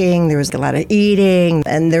talking. There was a lot of eating.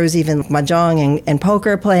 And there was even mahjong and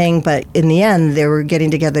poker playing. But in the end, they were getting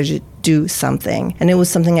together to do something. And it was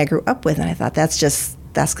something I grew up with. And I thought, that's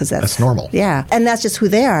because that's normal. Yeah. And that's just who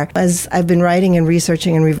they are. As I've been writing and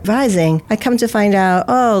researching and revising, I come to find out,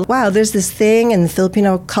 oh, wow, there's this thing in the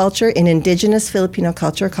Filipino culture, in indigenous Filipino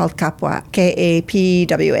culture called kapwa,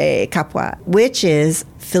 K-A-P-W-A, kapwa, which is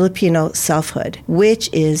Filipino selfhood, which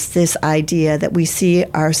is this idea that we see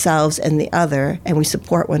ourselves and the other and we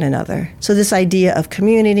support one another. So this idea of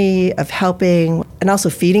community, of helping, and also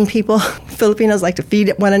feeding people. Filipinos like to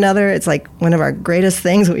feed one another. It's like one of our greatest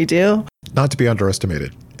things we do. Not to be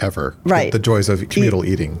underestimated, ever. Right. The joys of communal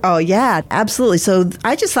eating. Oh, yeah, absolutely. So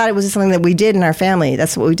I just thought it was something that we did in our family.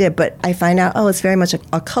 That's what we did. But I find out, it's very much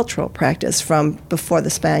a cultural practice from before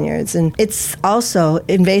the Spaniards. And it's also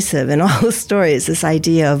invasive in all the stories, this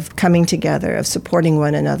idea of coming together, of supporting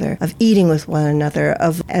one another, of eating with one another,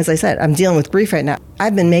 of, as I said, I'm dealing with grief right now.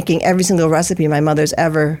 I've been making every single recipe my mother's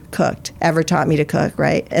ever cooked, ever taught me to cook,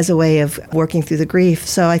 right, as a way of working through the grief.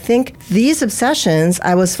 So I think these obsessions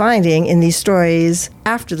I was finding in these stories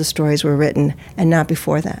after the stories were written and not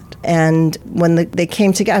before that. And when they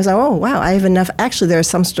came together, I was like, oh, wow, I have enough. Actually, there are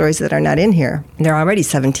some stories that are not in here. They're already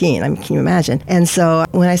 17. I mean, can you imagine? And so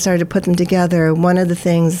when I started to put them together, one of the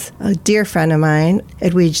things a dear friend of mine,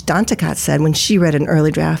 Edwige Dantacat, said when she read an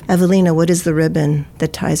early draft, Evelina, what is the ribbon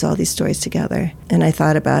that ties all these stories together? And I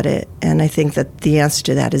thought about it, and I think that the answer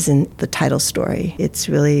to that is in the title story. It's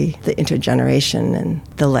really the intergeneration and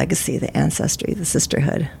the legacy, the ancestry, the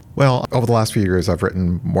sisterhood. Well, over the last few years, I've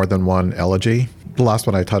written more than one elegy. The last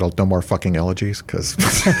one I titled No More Fucking Elegies, because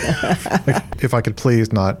if I could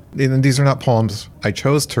please not, and these are not poems I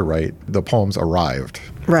chose to write, the poems arrived.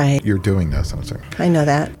 Right. You're doing this. I know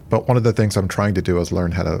that. But one of the things I'm trying to do is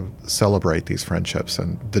learn how to celebrate these friendships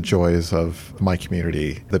and the joys of my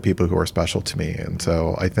community, the people who are special to me. And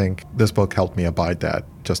so I think this book helped me abide that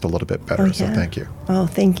just a little bit better. Oh, yeah. So thank you. Oh,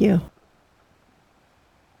 thank you.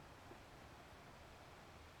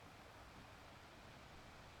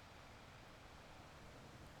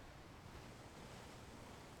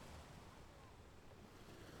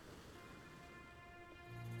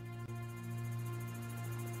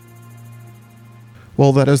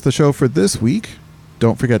 Well, that is the show for this week.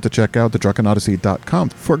 Don't forget to check out thedrunkenodyssey.com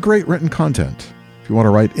for great written content. If you want to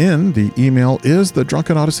write in, the email is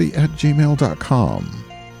thedrunkenodyssey@gmail.com.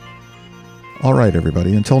 All right,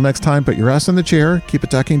 everybody. Until next time, put your ass in the chair, keep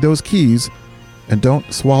attacking those keys, and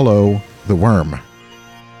don't swallow the worm.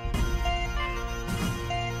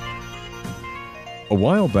 A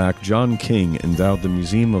while back, John King endowed the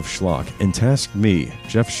Museum of Schlock and tasked me,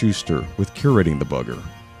 Jeff Schuster, with curating the bugger.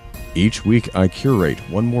 Each week, I curate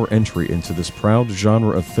one more entry into this proud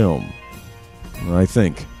genre of film. I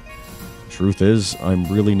think. Truth is, I'm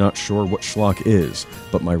really not sure what schlock is,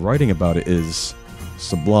 but my writing about it is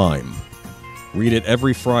sublime. Read it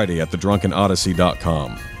every Friday at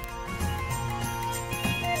thedrunkenodyssey.com.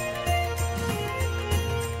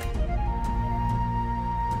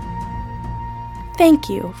 Thank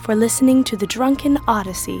you for listening to The Drunken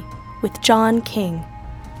Odyssey with John King,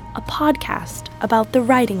 a podcast about the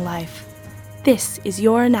writing life. This is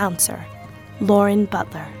your announcer, Lauren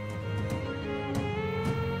Butler.